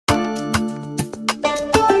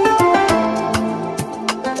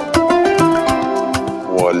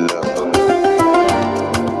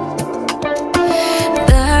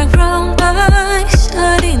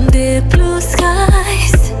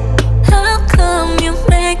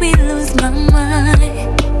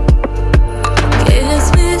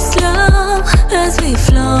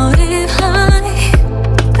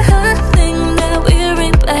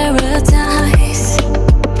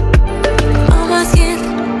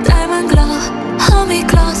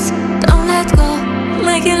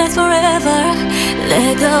make it last forever.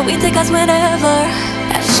 Let go, we take us wherever.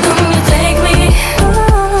 Come you take me,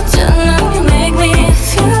 tonight you make me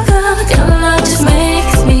feel good. Your love just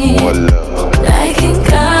makes me like in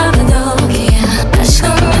Cappadocia.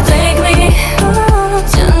 Come you take me,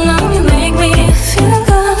 tonight you make me feel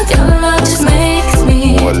good. Your love just makes me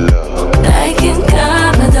like in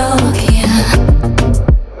Cappadocia.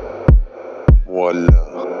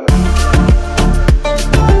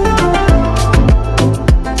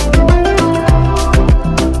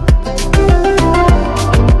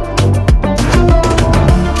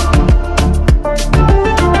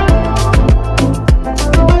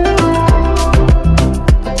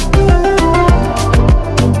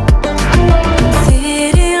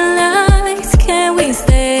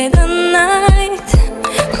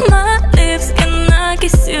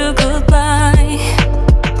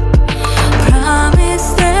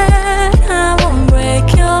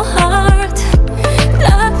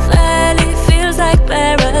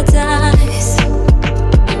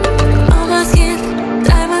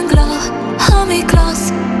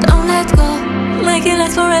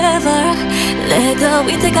 Let go,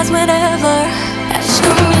 we take us wherever.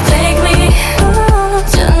 Come you take me,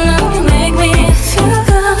 tonight you make me feel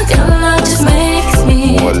good. Your love just makes me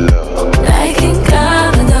like in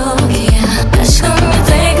Cappadocia. Come you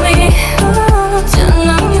take me,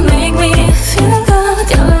 tonight you make me feel good.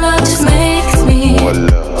 Your love just makes me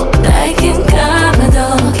like in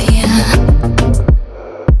Cappadocia.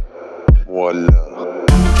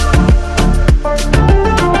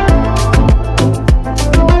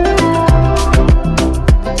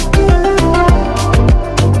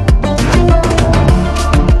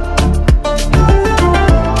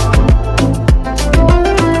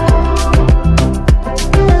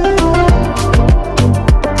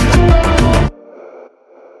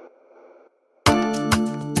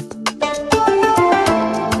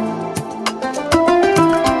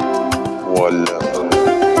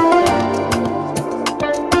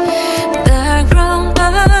 Dark brown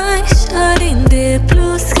eyes, shining deep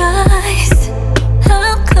blue skies.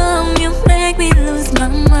 How come you make me lose my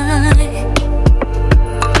mind?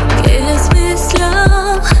 Kiss me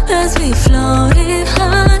slow as we floated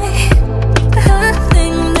high. I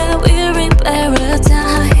think that we're in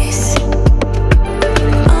paradise.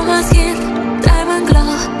 On my skin, diamond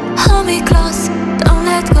glow. Hold me close, don't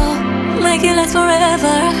let go. Make it last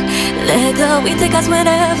forever. Let go, we take us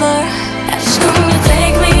wherever. Come you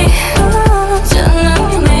take me, tonight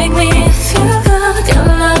you make me feel good. Your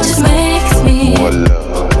love just makes me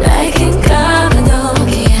like in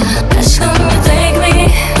Cappadocia. Come you take me,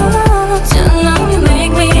 tonight you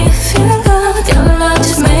make me feel good. Your love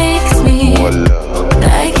just makes me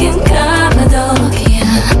like in Cappadocia.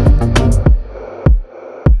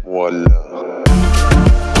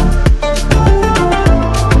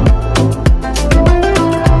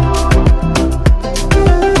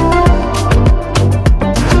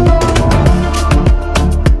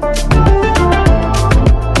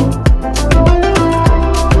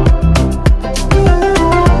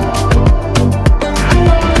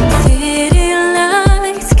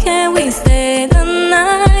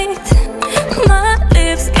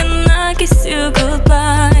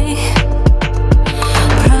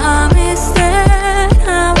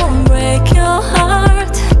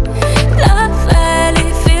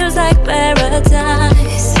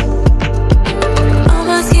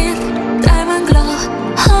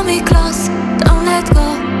 Hold me close,